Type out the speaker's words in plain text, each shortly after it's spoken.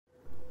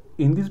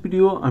In this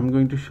video I'm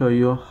going to show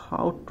you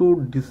how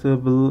to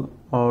disable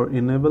or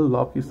enable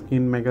lock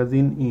screen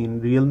magazine in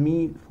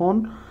Realme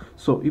phone.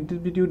 So if this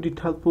video did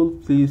helpful,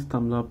 please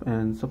thumbs up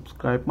and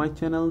subscribe my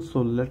channel.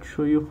 So let's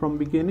show you from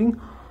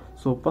beginning.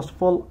 So first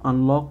of all,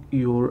 unlock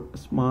your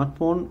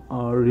smartphone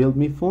or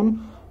Realme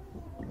phone,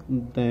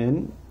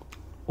 then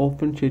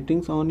open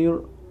settings on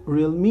your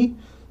Realme,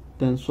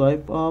 then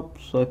swipe up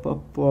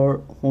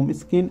for home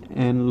screen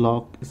and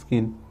lock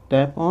screen,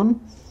 tap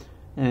on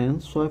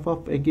and swipe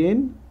up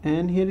again,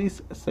 and here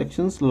is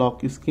sections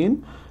lock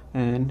screen,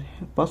 and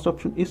first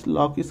option is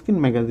lock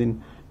screen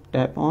magazine,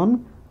 tap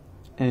on,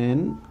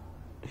 and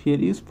here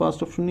is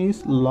first option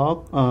is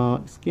lock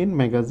screen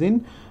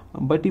magazine.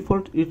 By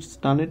default it's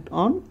turn it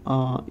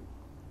on,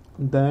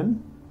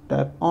 then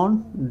tap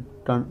on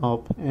turn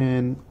off,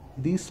 and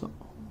these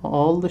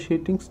all the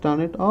settings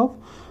turn it off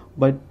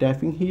by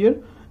tapping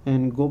here,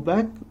 and go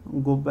back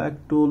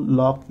to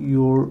lock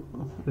your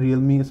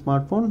Realme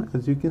smartphone.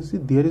 As you can see,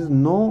 there is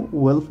no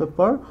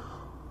wallpaper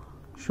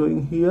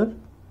showing here,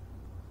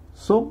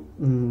 so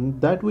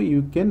that way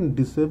you can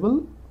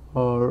disable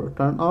or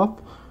turn off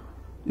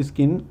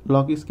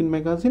lock screen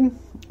magazine.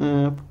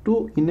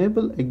 To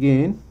enable,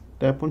 again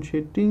tap on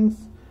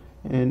settings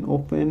and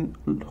open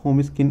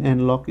home screen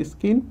and lock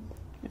screen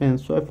and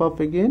swipe up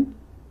again,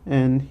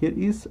 and here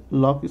is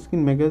lock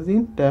screen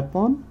magazine, tap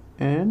on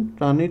and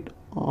turn it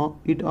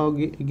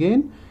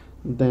again,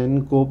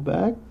 then go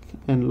back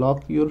and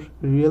lock your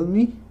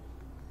Realme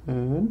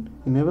and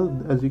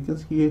enable. As you can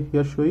see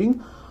here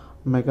showing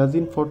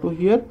magazine photo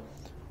here,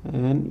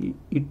 and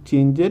it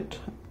changed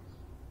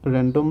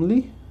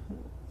randomly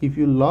if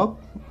you lock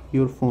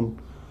your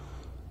phone.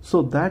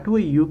 So that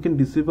way you can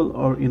disable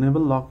or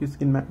enable lock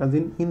screen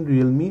magazine in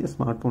Realme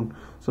smartphone.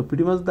 So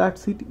pretty much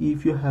that's it.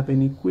 If you have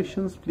any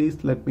questions,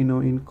 please let me know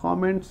in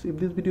comments. If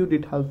this video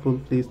did helpful,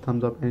 please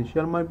thumbs up and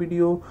share my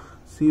video.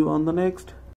 See you on the next.